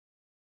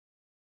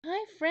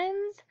Hi,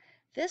 friends.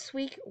 This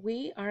week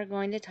we are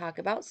going to talk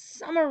about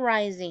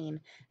summarizing.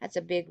 That's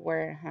a big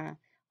word, huh?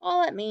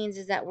 All it means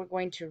is that we're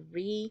going to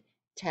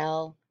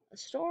retell a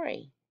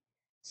story.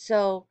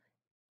 So,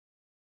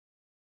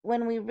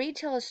 when we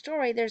retell a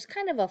story, there's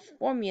kind of a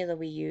formula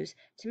we use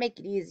to make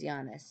it easy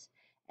on us,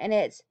 and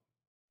it's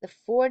the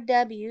 4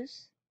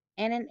 W's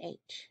and an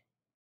H.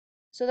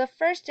 So, the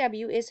first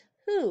W is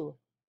who.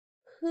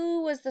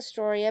 Who was the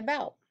story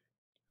about?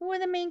 Who are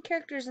the main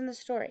characters in the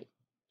story?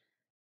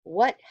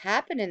 What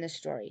happened in the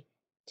story?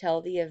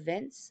 Tell the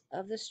events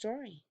of the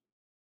story.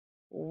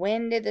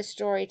 When did the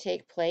story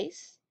take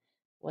place?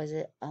 Was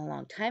it a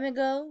long time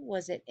ago?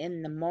 Was it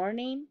in the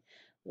morning?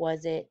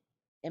 Was it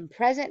in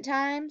present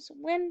times?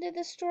 When did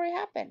the story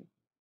happen?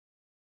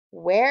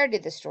 Where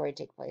did the story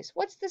take place?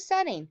 What's the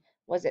setting?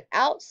 Was it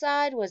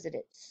outside? Was it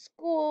at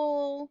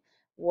school?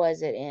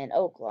 Was it in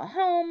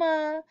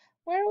Oklahoma?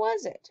 Where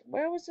was it?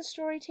 Where was the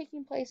story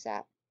taking place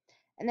at?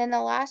 And then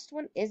the last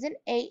one is an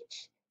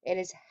H. It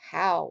is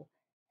how.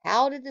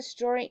 How did the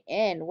story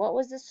end? What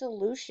was the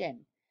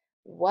solution?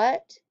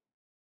 What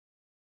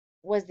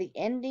was the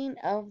ending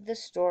of the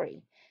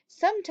story?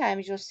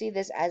 Sometimes you'll see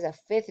this as a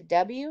fifth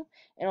W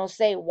and it'll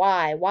say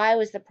why. Why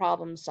was the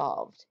problem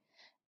solved?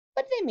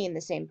 But they mean the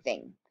same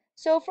thing.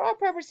 So for our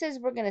purposes,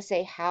 we're going to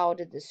say how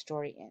did the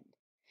story end?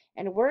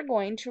 And we're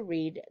going to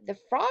read The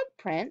Frog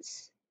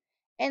Prince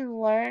and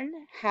learn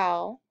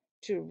how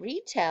to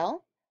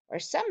retell or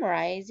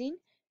summarizing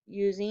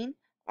using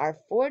our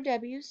 4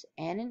 W's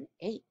and an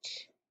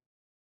H.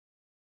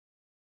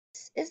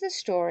 This is the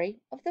story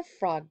of the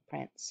Frog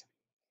Prince.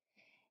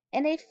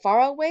 In a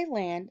faraway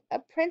land, a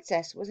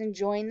princess was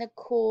enjoying the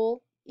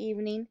cool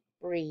evening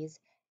breeze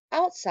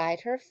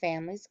outside her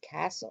family's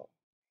castle.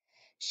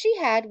 She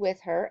had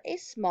with her a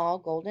small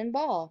golden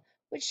ball,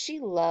 which she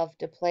loved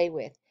to play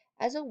with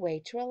as a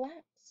way to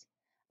relax.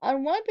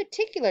 On one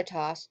particular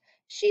toss,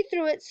 she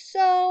threw it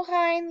so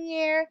high in the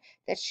air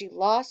that she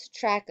lost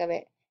track of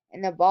it,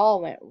 and the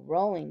ball went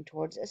rolling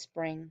towards a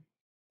spring.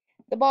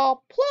 The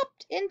ball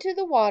plopped into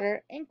the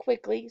water and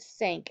quickly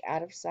sank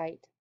out of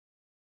sight.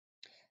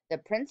 The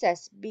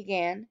princess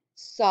began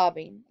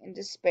sobbing in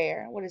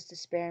despair. What does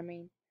despair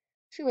mean?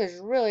 She was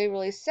really,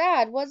 really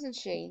sad, wasn't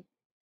she?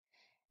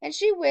 And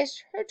she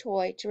wished her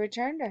toy to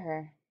return to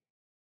her.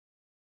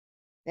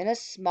 Then a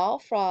small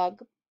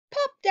frog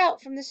popped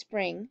out from the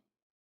spring.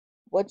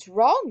 "What's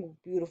wrong,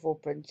 beautiful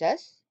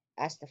princess?"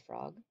 asked the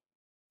frog.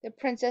 The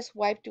princess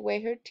wiped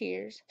away her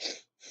tears.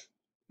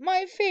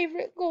 "My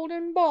favorite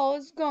golden ball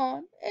is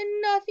gone,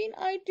 and nothing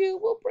I do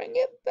will bring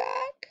it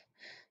back."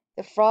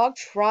 The frog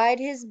tried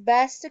his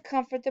best to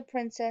comfort the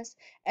princess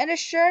and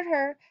assured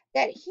her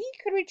that he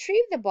could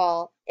retrieve the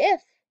ball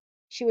if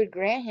she would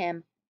grant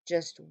him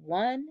just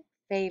one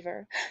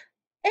favor.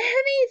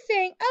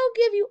 "Anything! I'll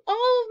give you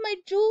all of my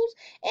jewels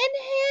and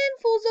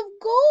handfuls of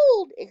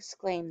gold!"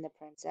 exclaimed the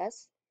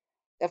princess.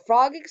 The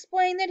frog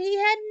explained that he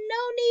had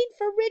no need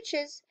for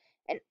riches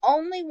and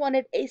only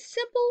wanted a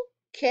simple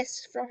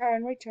kiss from her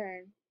in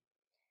return.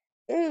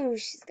 Ooh,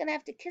 she's gonna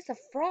have to kiss a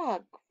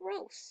frog.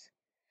 Gross.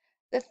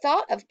 The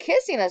thought of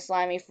kissing a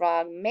slimy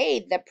frog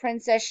made the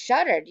princess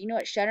shudder. Do you know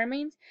what shudder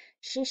means?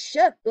 She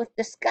shook with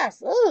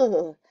disgust.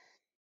 Ooh.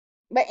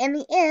 But in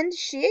the end,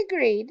 she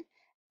agreed,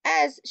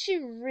 as she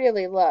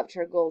really loved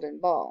her golden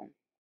ball.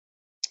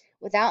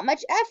 Without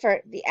much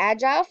effort, the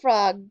agile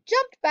frog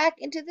jumped back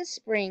into the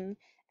spring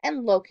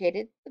and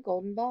located the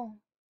golden ball.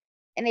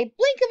 In a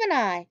blink of an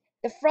eye,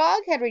 the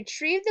frog had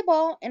retrieved the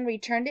ball and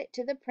returned it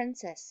to the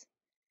princess.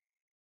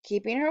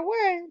 Keeping her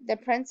word, the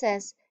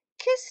princess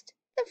kissed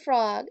the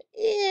frog.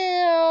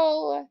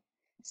 Ew!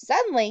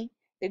 Suddenly,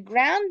 the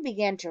ground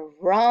began to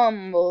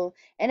rumble,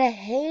 and a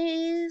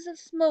haze of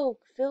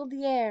smoke filled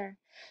the air.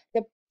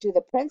 To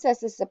the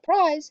princess's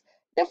surprise,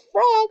 the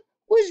frog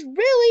was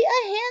really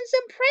a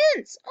handsome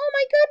prince. Oh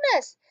my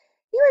goodness!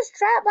 He was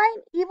trapped by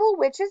an evil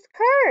witch's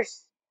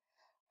curse.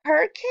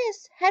 Her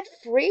kiss had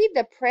freed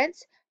the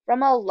prince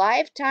from a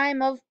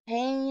lifetime of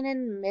pain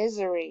and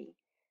misery.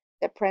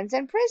 The prince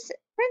and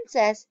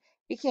princess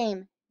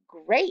became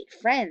great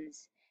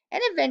friends, and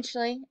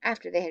eventually,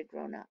 after they had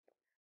grown up,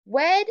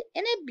 wed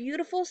in a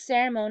beautiful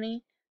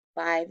ceremony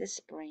by the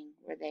spring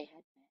where they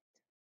had met.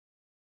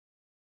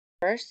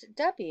 First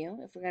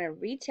W, if we're going to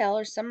retell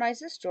or summarize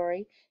the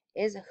story,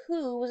 is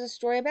who was the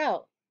story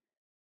about?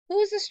 Who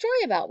was the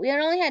story about? We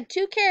only had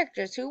two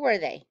characters. Who were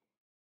they?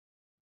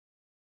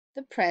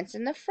 The prince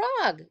and the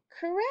frog.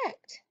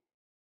 Correct.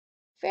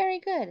 Very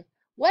good.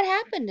 What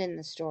happened in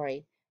the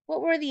story?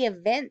 What were the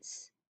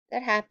events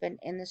that happened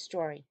in the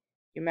story?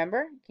 You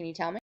remember? Can you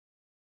tell me?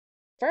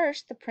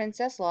 First, the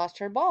princess lost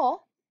her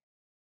ball.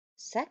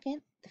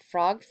 Second, the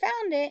frog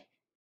found it,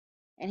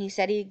 and he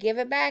said he'd give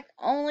it back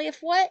only if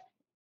what?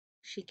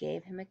 She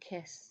gave him a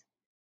kiss.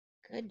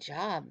 Good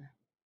job.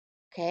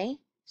 Okay,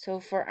 so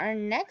for our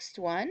next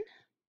one,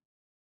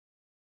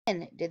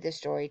 when did the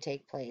story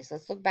take place?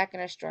 Let's look back in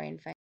our story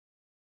and find.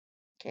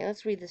 Okay,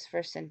 let's read this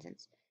first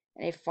sentence.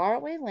 In a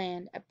faraway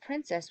land, a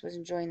princess was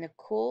enjoying the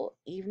cool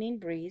evening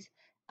breeze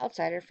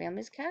outside her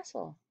family's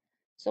castle.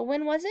 So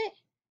when was it?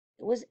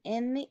 It was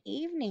in the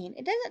evening.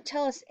 It doesn't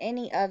tell us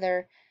any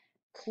other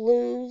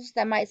clues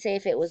that might say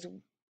if it was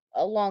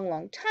a long,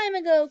 long time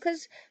ago,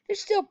 because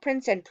there's still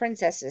prince and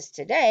princesses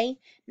today,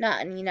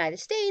 not in the United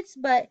States,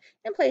 but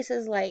in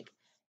places like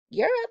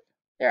Europe,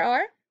 there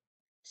are.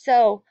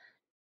 So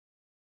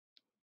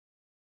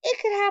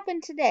it could happen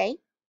today.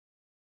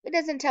 It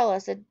doesn't tell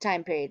us a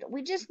time period.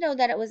 We just know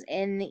that it was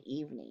in the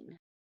evening.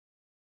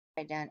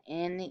 Write down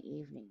in the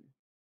evening.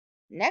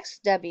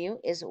 Next W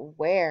is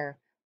where.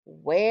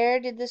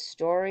 Where did the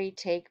story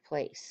take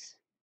place?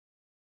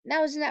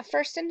 Now, was in that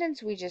first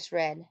sentence we just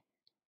read.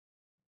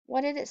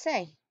 What did it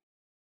say?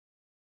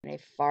 In a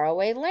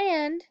faraway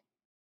land,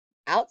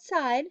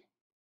 outside,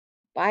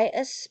 by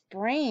a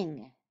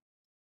spring.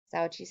 Is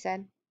that what you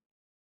said?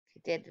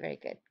 You did. Very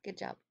good. Good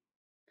job.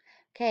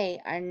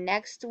 Okay, our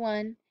next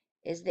one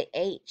is the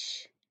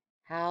H.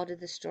 How did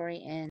the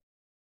story end?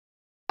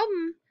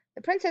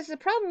 The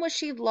problem was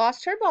she'd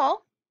lost her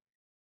ball,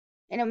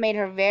 and it made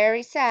her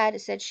very sad.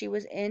 It said she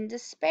was in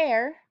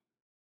despair.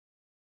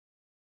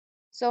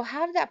 So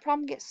how did that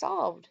problem get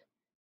solved?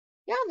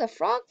 Yeah, the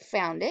frog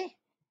found it.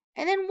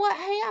 And then what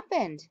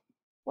happened?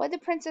 What did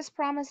the princess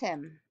promise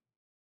him?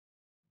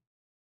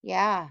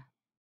 Yeah,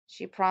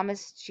 she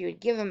promised she would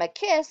give him a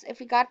kiss if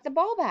he got the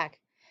ball back.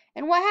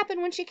 And what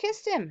happened when she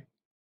kissed him?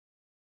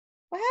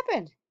 What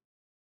happened?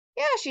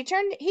 Yeah, he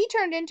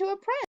turned into a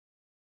prince.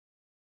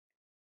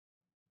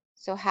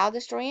 So how the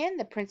story end?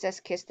 The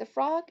princess kissed the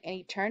frog and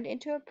he turned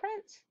into a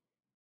prince.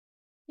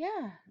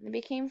 Yeah, they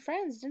became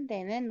friends, didn't they?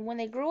 And then when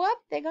they grew up,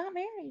 they got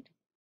married.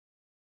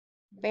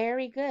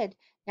 Very good.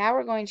 Now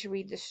we're going to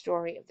read the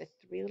story of the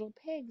three little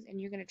pigs,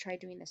 and you're going to try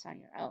doing this on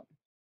your own.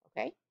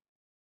 Okay?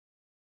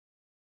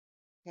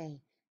 Okay.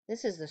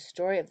 This is the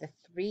story of the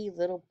three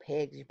little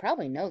pigs. You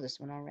probably know this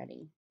one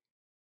already.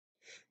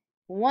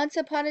 Once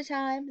upon a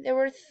time, there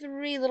were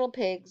three little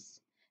pigs.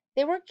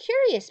 They were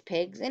curious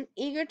pigs and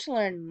eager to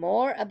learn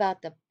more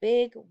about the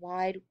big,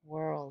 wide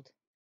world.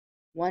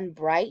 One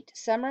bright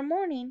summer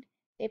morning,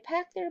 they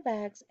packed their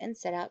bags and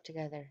set out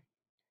together.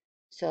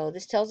 So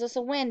this tells us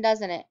a when,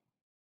 doesn't it?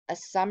 A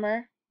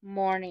summer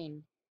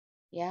morning.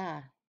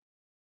 Yeah.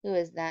 Who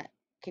is that?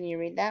 Can you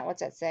read that?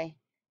 What's that say?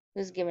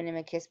 Who's giving him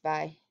a kiss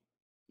bye?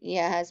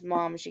 Yeah, his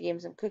mom. She gave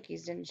him some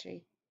cookies, didn't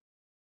she?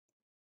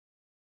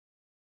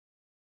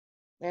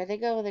 There they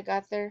go. They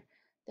got their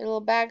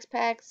little bags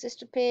packed.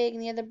 Sister pig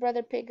and the other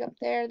brother pig up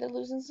there. They're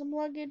losing some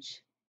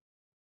luggage.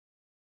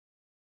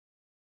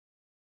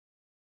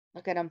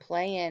 Look at them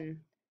playing.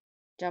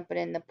 Jumping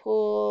in the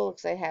pool.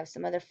 Looks like I have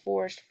some other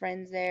forest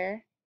friends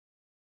there.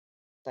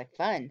 It's like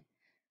fun.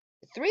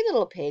 The three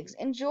little pigs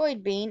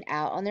enjoyed being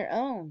out on their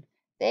own.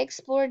 They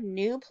explored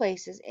new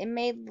places and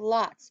made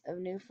lots of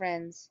new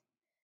friends.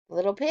 The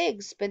little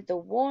pigs spent the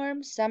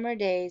warm summer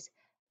days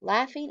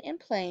laughing and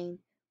playing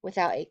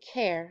without a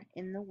care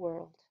in the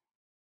world.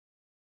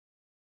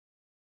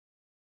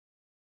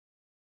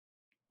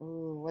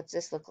 Ooh, what's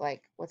this look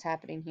like? What's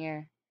happening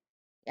here?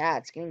 Yeah,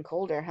 it's getting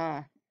colder,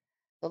 huh?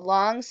 The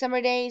long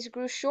summer days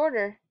grew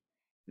shorter.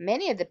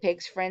 Many of the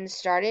pigs' friends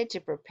started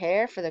to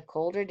prepare for the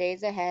colder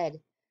days ahead.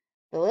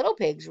 The little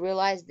pigs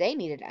realized they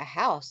needed a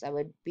house that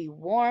would be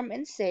warm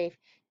and safe,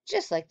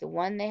 just like the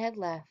one they had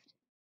left.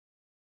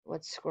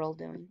 What's Squirrel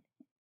doing?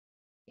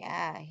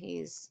 Yeah,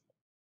 he's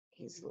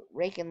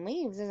raking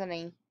leaves, isn't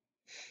he?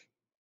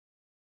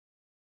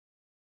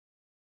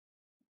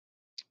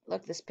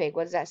 Look, this pig.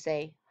 What does that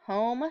say?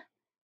 Home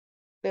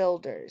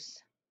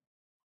builders.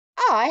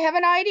 I have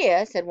an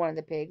idea, said one of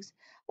the pigs.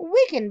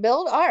 We can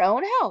build our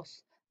own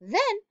house. Then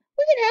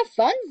we can have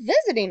fun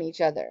visiting each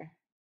other.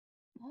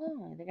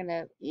 Oh, they're going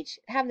to each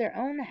have their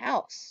own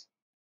house.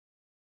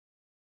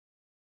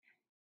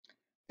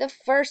 The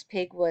first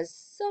pig was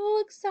so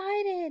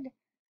excited.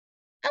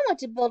 I want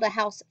to build a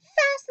house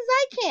fast as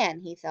I can,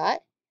 he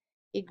thought.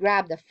 He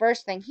grabbed the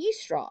first thing he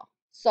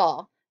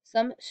saw,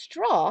 some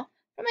straw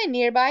from a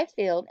nearby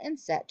field, and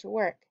set to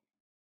work.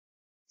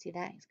 See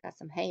that? He's got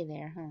some hay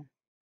there, huh?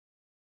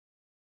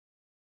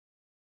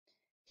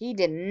 He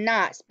did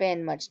not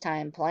spend much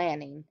time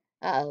planning.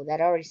 Uh-oh, that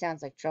already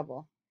sounds like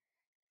trouble.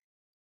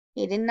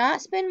 He did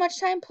not spend much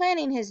time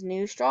planning his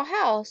new straw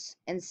house.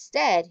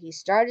 Instead, he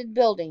started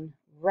building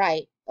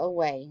right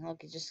away.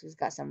 Look, he's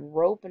got some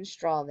rope and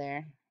straw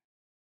there.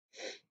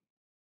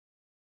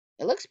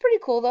 It looks pretty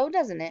cool though,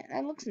 doesn't it?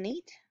 That looks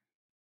neat.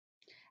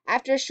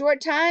 After a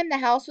short time, the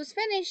house was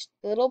finished.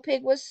 The little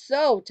pig was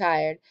so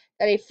tired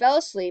that he fell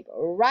asleep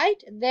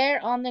right there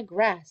on the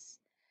grass.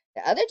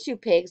 The other two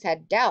pigs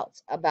had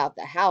doubts about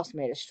the house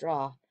made of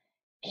straw.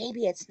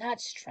 Maybe it's not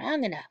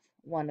strong enough,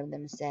 one of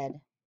them said.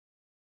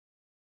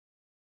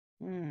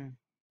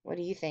 What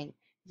do you think?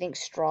 You think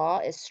straw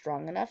is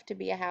strong enough to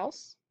be a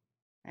house?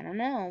 I don't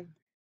know.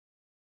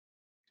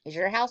 Is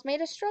your house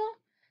made of straw?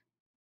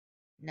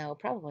 No,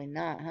 probably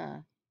not, huh?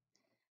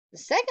 The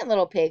second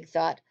little pig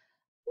thought,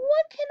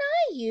 what can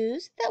I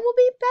use that will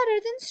be better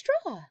than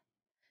straw?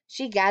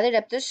 She gathered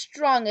up the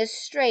strongest,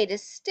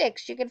 straightest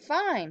sticks she could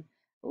find.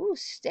 Ooh,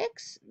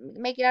 sticks?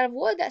 Make it out of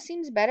wood. That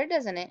seems better,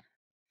 doesn't it?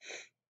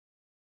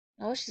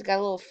 Oh, she's got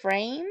a little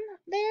frame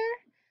there.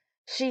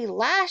 She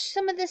lashed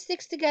some of the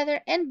sticks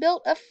together and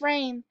built a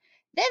frame.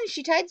 Then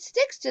she tied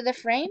sticks to the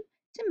frame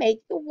to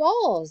make the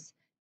walls.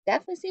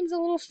 Definitely seems a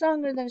little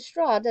stronger than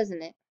straw,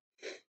 doesn't it?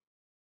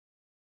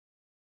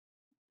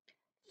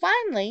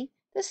 Finally,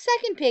 the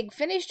second pig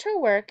finished her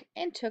work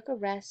and took a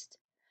rest.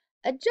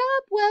 A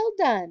job well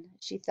done,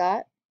 she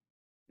thought.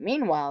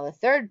 Meanwhile, the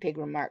third pig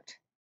remarked,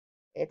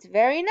 "It's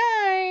very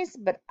nice,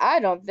 but I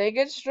don't think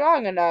it's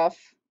strong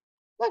enough.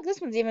 Look,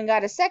 this one's even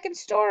got a second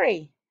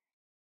story.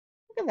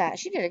 Look at that.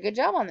 She did a good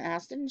job on the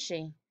house, didn't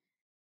she?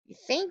 You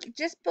think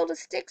just build of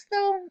sticks,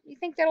 though? You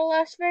think that'll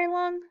last very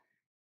long?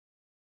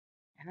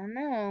 I don't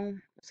know.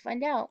 Let's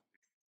find out."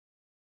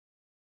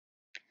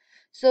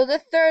 So the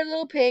third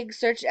little pig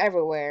searched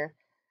everywhere.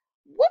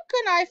 "What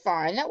can I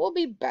find that will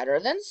be better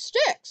than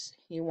sticks?"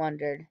 he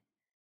wondered.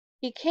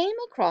 He came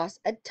across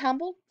a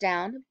tumbled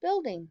down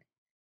building.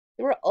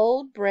 There were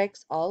old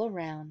bricks all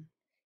around.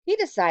 He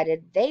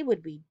decided they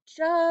would be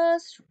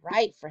just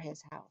right for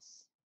his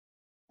house.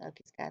 Look,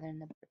 he's gathering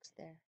the bricks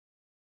there.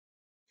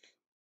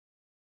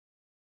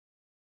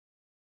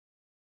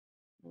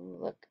 Ooh,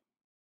 look,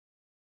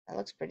 that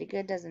looks pretty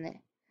good, doesn't it?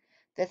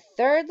 The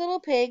third little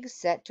pig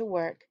set to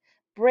work.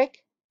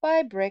 Brick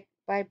by brick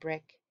by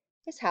brick,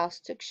 his house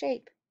took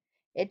shape.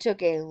 It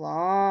took a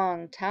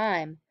long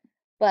time,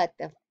 but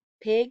the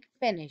pig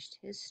finished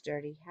his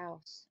sturdy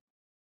house.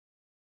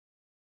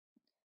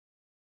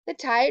 The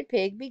tired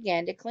pig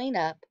began to clean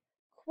up,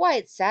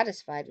 quite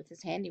satisfied with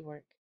his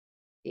handiwork.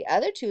 The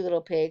other two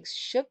little pigs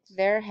shook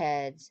their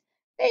heads.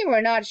 They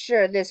were not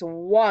sure this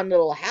one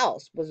little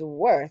house was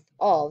worth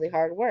all the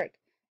hard work.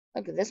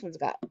 Look, this one's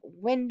got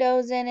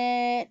windows in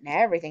it, and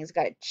everything's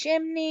got a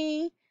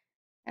chimney.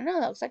 I know,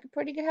 that looks like a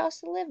pretty good house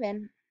to live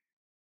in.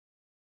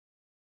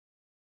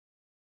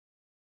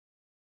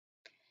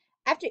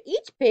 After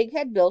each pig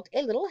had built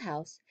a little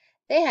house,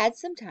 they had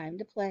some time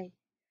to play.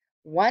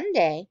 One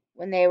day,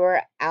 when they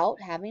were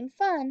out having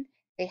fun,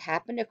 they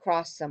happened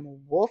across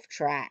some wolf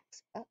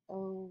tracks.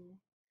 Uh-oh.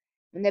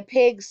 When the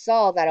pigs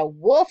saw that a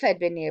wolf had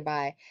been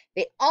nearby,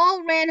 they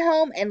all ran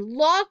home and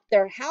locked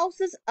their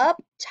houses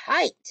up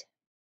tight.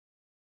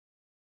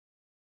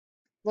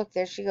 Look,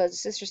 there she goes, the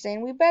sister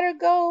saying, "We better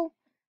go.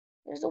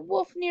 There's a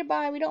wolf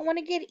nearby. We don't want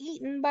to get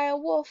eaten by a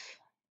wolf."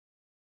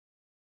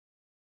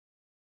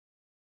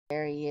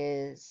 There he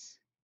is.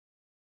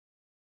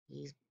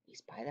 He's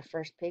by the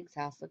first pig's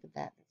house. Look at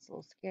that. That's a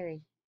little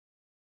scary.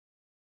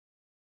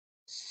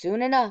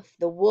 Soon enough,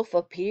 the wolf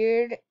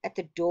appeared at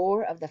the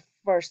door of the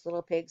first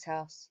little pig's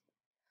house.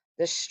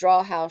 The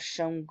straw house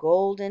shone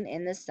golden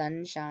in the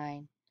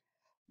sunshine.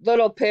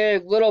 "Little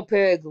pig,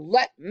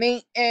 let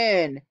me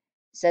in,"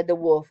 said the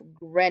wolf,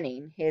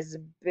 grinning his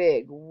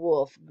big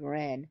wolf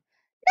grin.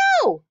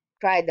 "No!"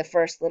 cried the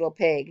first little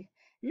pig.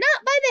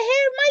 "Not by the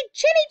hair of my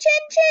chinny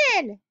chin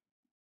chin!"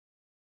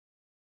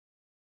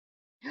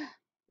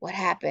 What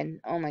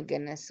happened? Oh my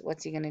goodness.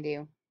 What's he gonna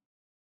do?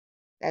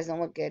 Doesn't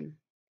look good.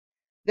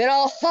 "Then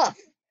I'll huff,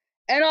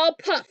 and I'll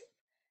puff,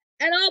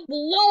 and I'll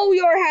blow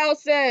your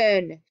house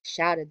in!"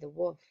 shouted the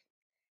wolf.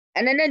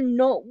 And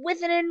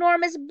with an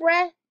enormous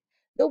breath,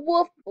 the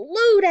wolf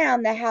blew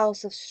down the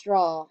house of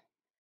straw.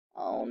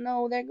 Oh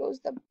no, there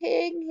goes the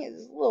pig,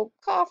 his little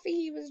coffee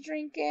he was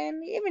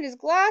drinking. Even his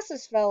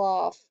glasses fell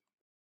off.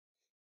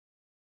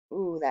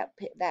 Ooh,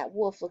 that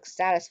wolf looks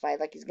satisfied,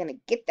 like he's gonna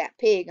get that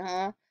pig,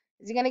 huh?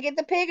 Is he gonna get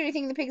the pig, or do you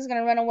think the pig's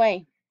gonna run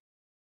away?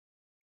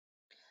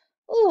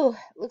 Ooh,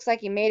 looks like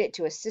he made it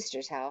to his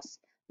sister's house.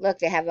 Look,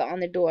 they have it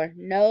on the door.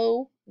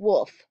 No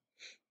wolf.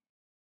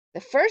 The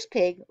first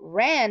pig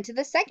ran to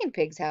the second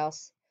pig's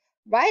house.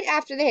 Right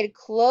after they had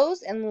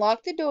closed and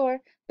locked the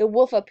door, the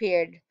wolf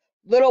appeared.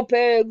 Little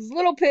pigs,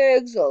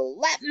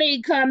 let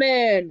me come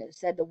in,"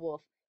 said the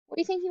wolf. What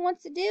do you think he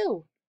wants to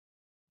do?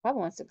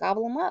 Probably wants to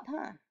gobble them up,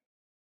 huh?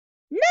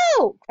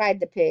 "No!" cried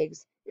the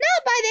pigs.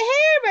 "Not by the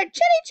hair of our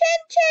chinny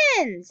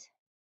chin chins!"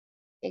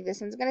 Think this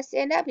one's gonna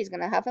stand up. He's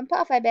gonna huff and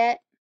puff, I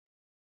bet.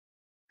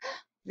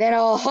 "Then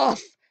I'll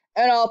huff,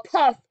 and I'll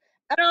puff,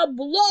 and I'll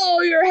blow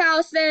your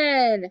house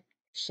in!"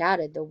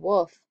 shouted the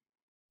wolf.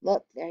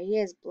 Look, there he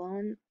is,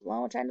 trying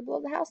to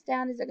blow the house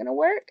down. Is it gonna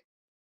work?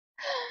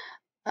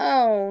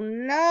 Oh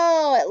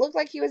no, it looked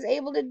like he was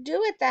able to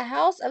do it. The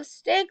house of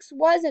sticks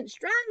wasn't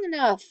strong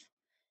enough.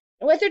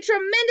 And with a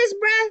tremendous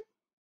breath,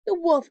 the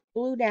wolf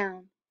blew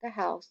down the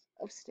house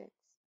of sticks.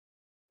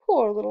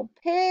 Poor little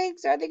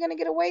pigs. Are they gonna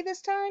get away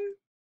this time?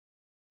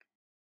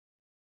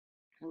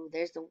 Oh,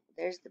 there's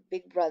the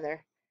big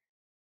brother.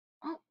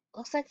 Oh,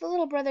 looks like the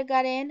little brother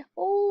got in.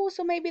 Oh,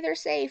 so maybe they're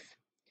safe.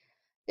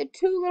 The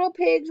two little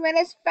pigs ran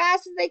as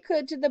fast as they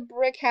could to the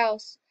brick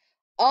house.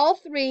 All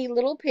three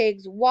little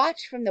pigs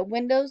watched from the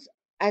windows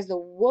as the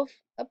wolf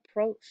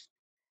approached.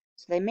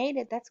 So they made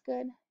it. That's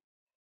good.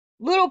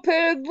 Little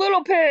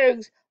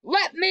pigs,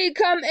 let me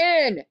come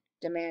in,"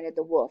 demanded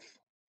the wolf.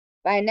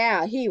 By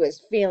now he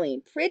was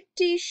feeling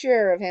pretty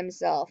sure of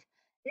himself.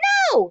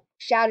 "No!"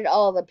 shouted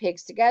all the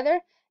pigs together.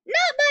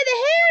 "Not by the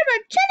hair of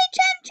our chinny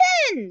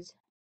chin chins!"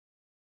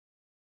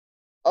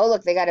 Oh,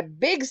 look, they got a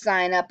big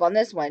sign up on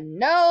this one.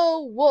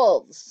 "No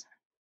wolves."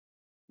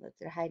 Look,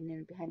 they're hiding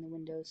in behind the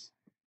windows.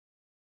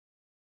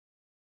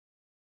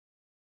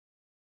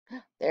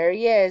 There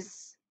he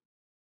is.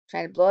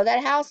 Trying to blow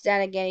that house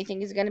down again. You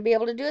think he's going to be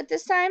able to do it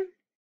this time?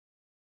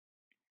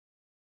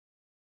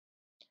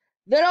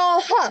 Then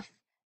I'll huff,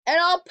 and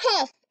I'll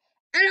puff,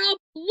 and I'll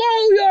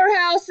blow your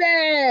house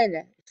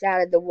in,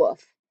 shouted the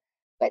wolf.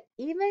 But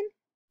even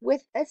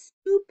with a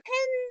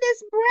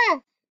stupendous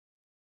breath,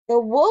 the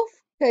wolf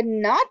could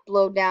not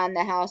blow down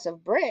the house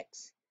of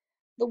bricks.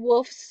 The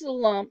wolf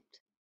slumped,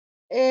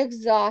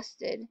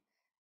 exhausted,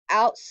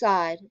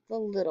 outside the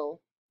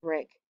little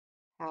brick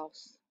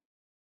house.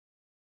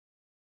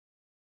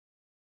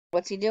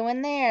 What's he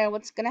doing there?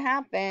 What's going to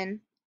happen?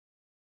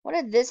 What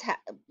did this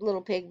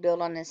little pig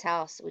build on his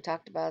house? We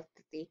talked about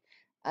that the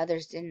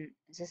others didn't.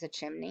 Is this a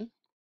chimney?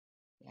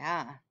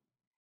 Yeah.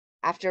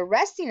 After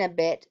resting a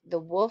bit, the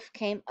wolf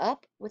came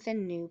up with a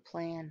new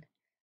plan.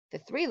 The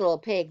three little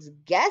pigs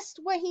guessed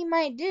what he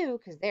might do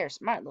because they're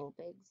smart little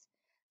pigs.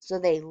 So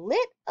they lit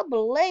a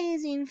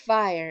blazing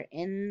fire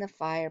in the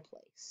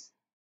fireplace.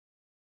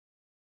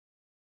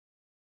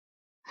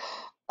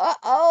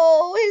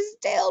 Uh-oh, his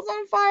tail's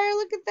on fire.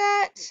 Look at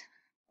that.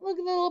 Look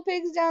at the little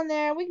pigs down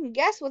there. We can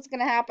guess what's going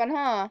to happen,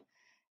 huh?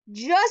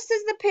 Just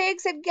as the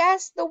pigs had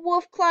guessed, the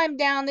wolf climbed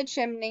down the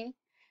chimney.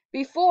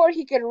 Before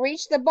he could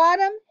reach the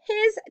bottom,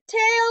 his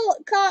tail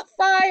caught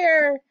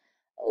fire.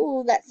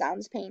 Ooh, that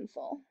sounds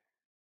painful.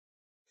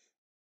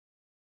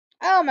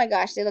 Oh my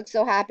gosh, they look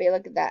so happy.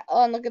 Look at that.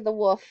 Oh, and look at the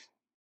wolf.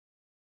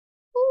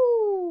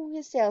 Ooh,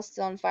 his tail's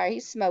still on fire.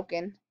 He's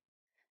smoking.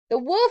 The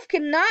wolf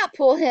could not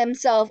pull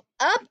himself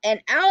up and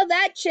out of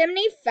that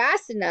chimney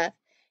fast enough.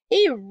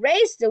 He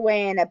raced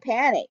away in a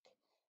panic.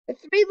 The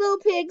three little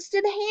pigs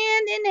stood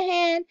hand in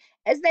hand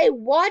as they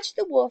watched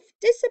the wolf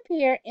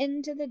disappear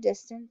into the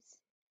distance.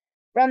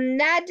 From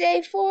that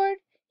day forward,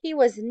 he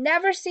was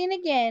never seen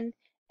again,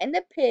 and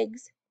the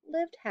pigs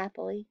lived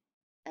happily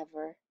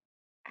ever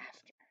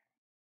after.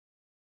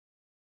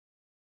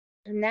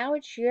 So now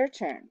it's your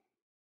turn.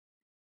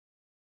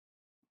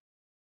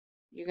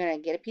 You're going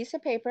to get a piece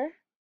of paper.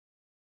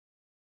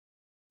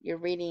 Your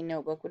reading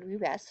notebook would be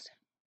best.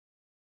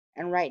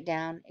 And write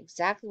down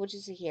exactly what you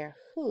see here.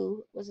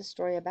 Who was the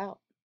story about?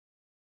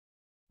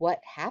 What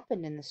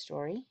happened in the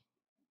story?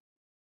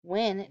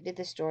 When did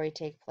the story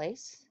take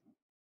place?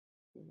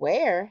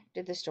 Where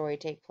did the story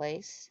take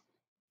place?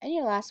 And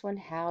your last one,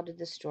 how did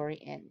the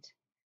story end?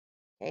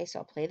 Okay, so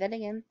I'll play that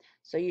again.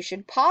 So you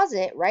should pause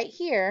it right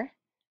here,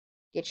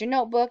 get your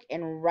notebook,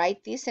 and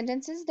write these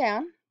sentences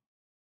down.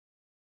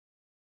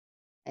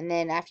 And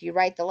then after you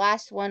write the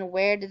last one,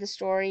 where did the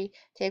story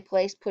take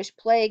place, push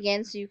play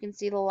again so you can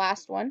see the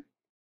last one,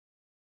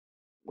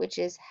 which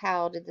is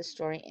how did the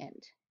story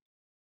end.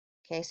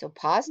 Okay, so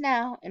pause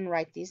now and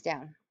write these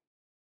down.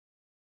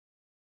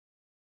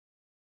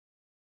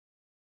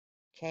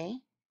 Okay,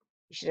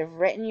 you should have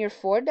written your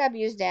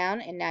 4W's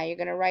down, and now you're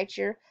going to write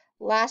your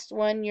last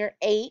one, your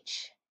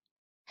H.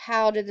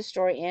 How did the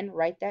story end?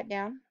 Write that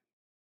down.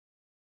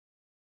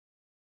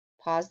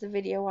 Pause the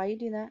video while you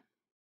do that.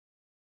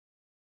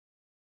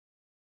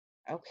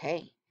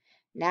 Okay,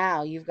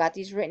 now you've got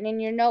these written in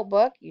your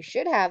notebook. You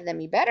should have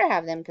them. You better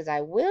have them because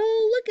I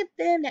will look at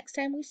them next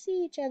time we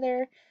see each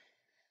other.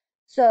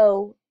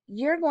 So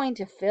you're going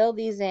to fill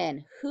these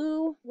in.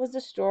 Who was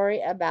the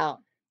story about?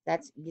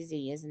 That's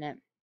easy, isn't it?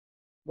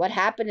 What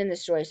happened in the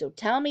story? So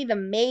tell me the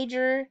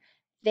major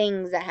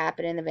things that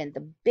happened in the event,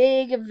 the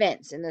big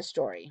events in the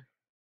story.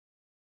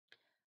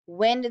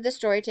 When did the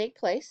story take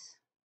place?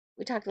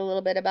 We talked a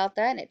little bit about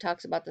that, and it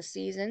talks about the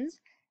seasons.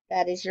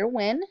 That is your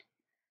when.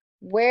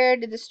 Where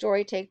did the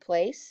story take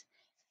place?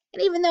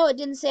 And even though it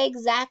didn't say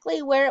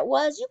exactly where it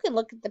was, you can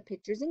look at the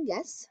pictures and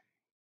guess.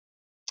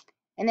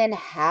 And then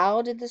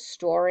how did the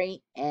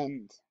story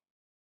end?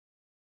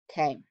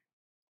 Okay.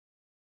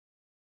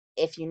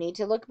 If you need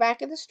to look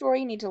back at the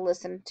story, you need to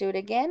listen to it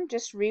again.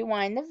 Just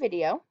rewind the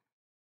video.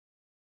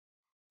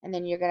 And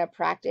then you're going to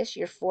practice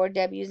your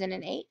 4W's and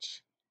an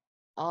H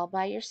all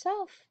by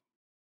yourself.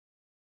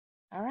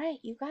 All right,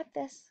 you got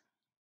this.